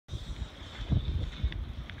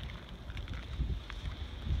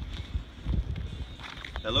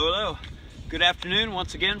Hello, hello. Good afternoon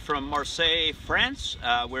once again from Marseille, France,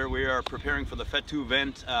 where we are preparing for the Fête du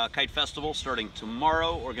Vent Kite Festival starting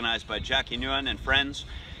tomorrow, organized by Jackie Nguyen and friends.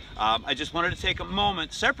 I just wanted to take a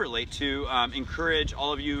moment separately to encourage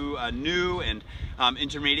all of you new and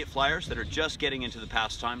intermediate flyers that are just getting into the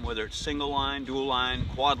pastime, whether it's single line, dual line,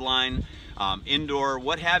 quad line, indoor,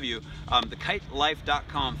 what have you. The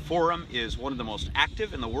KiteLife.com forum is one of the most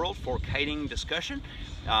active in the world for kiting discussion.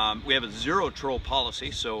 We have a zero troll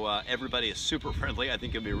policy, so everybody is super friendly. I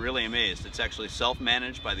think you'll be really amazed. It's actually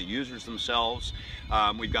self-managed by the users themselves.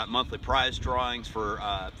 We've got monthly prize drawings for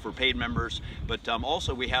paid members, but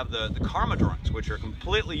also we have the karma drawings, which are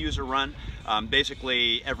completely user-run.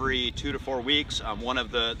 Basically, every 2 to 4 weeks, one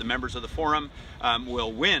of the members of the forum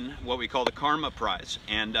will win what we call the karma prize,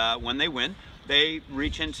 and when they win, they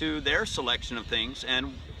reach into their selection of things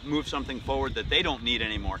and move something forward that they don't need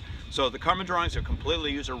anymore. So the karma drawings are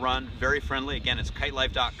completely user-run, very friendly. Again, it's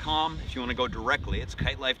KiteLife.com. If you want to go directly, it's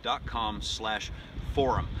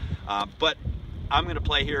KiteLife.com/forum. But I'm going to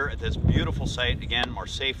play here at this beautiful site, again,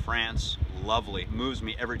 Marseille, France. Lovely, moves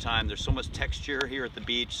me every time. There's so much texture here at the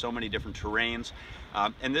beach, so many different terrains.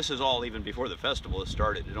 And this is all even before the festival has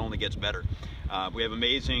started. It only gets better. We have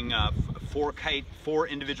amazing four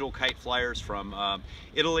individual kite flyers from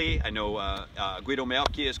Italy. I know Guido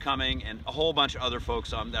Melchi is coming, and a whole bunch of other folks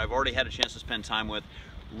that I've already had a chance to spend time with.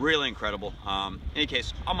 Really incredible. In any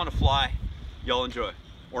case, I'm gonna fly. Y'all enjoy,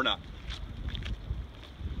 or not.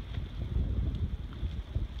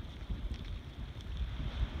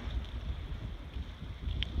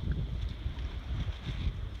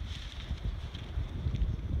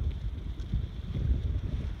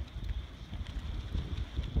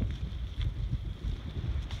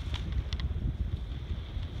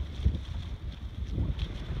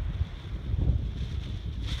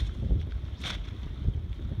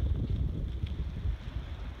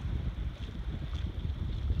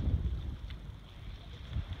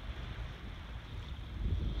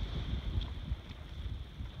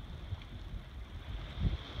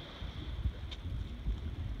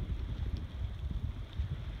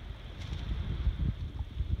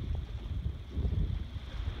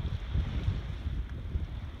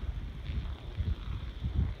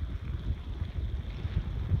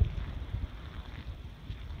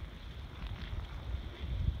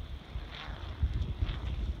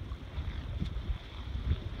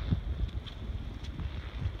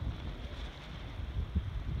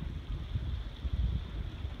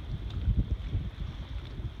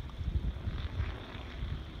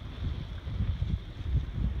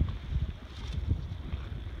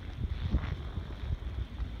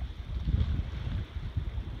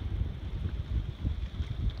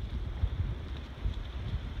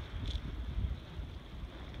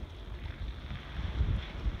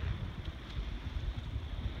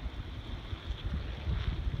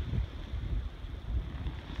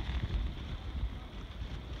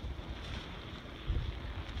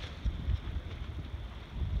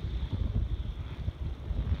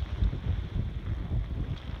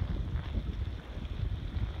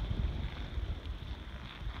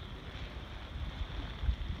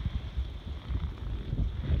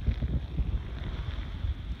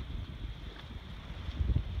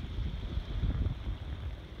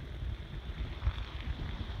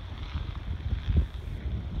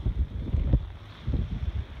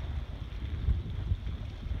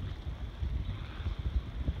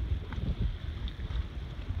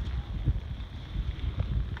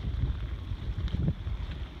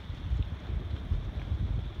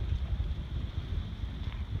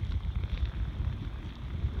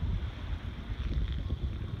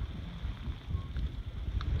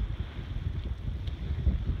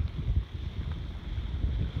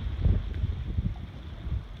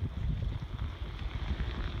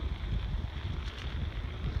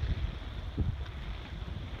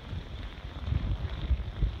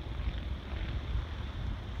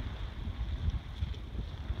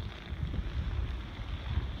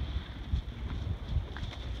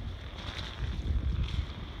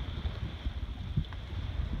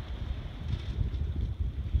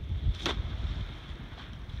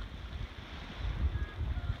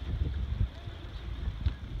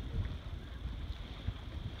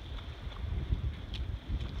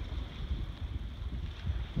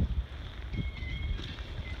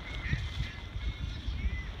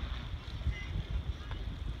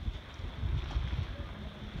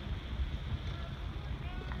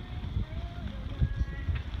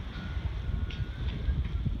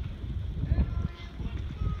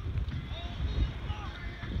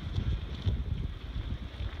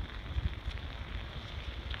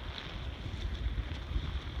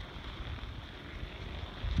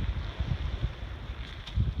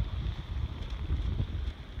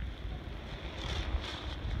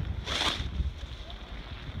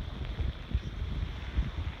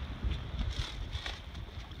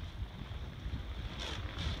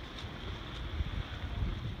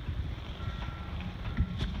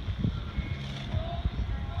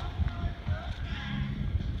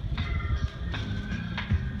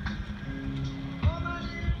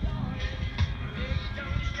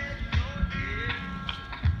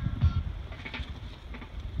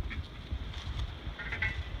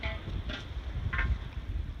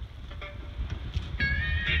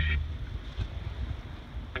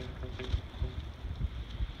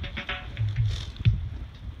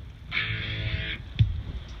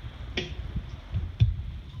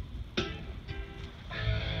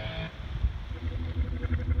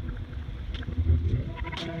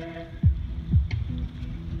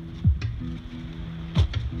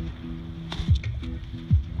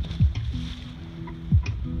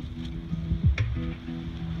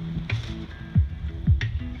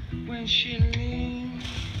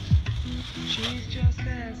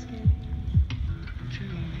 asking to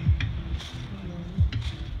leave alone.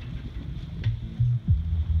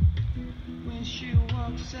 When she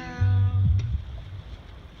walks out,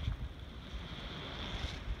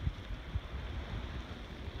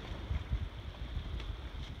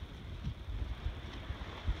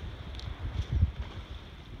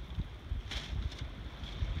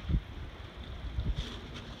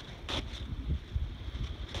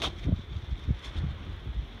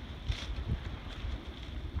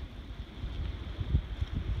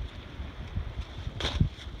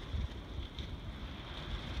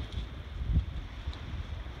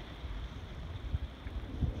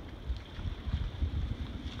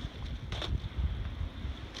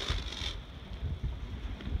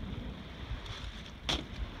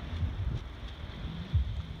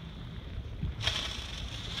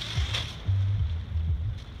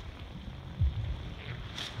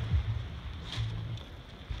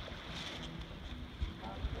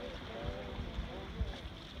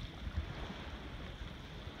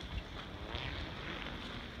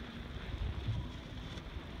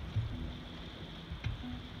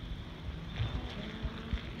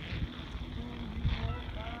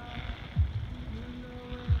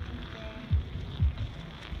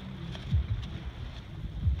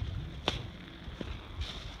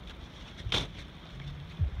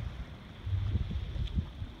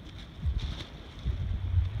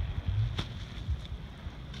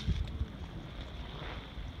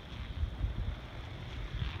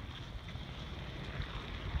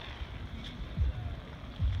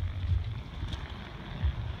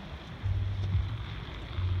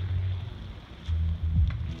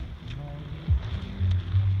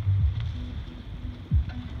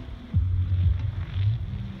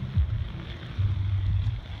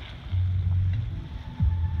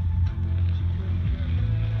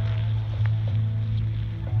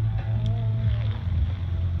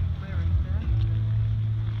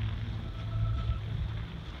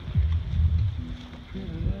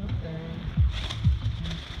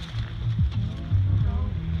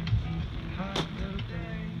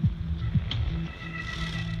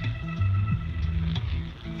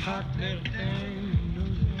 hot little thing.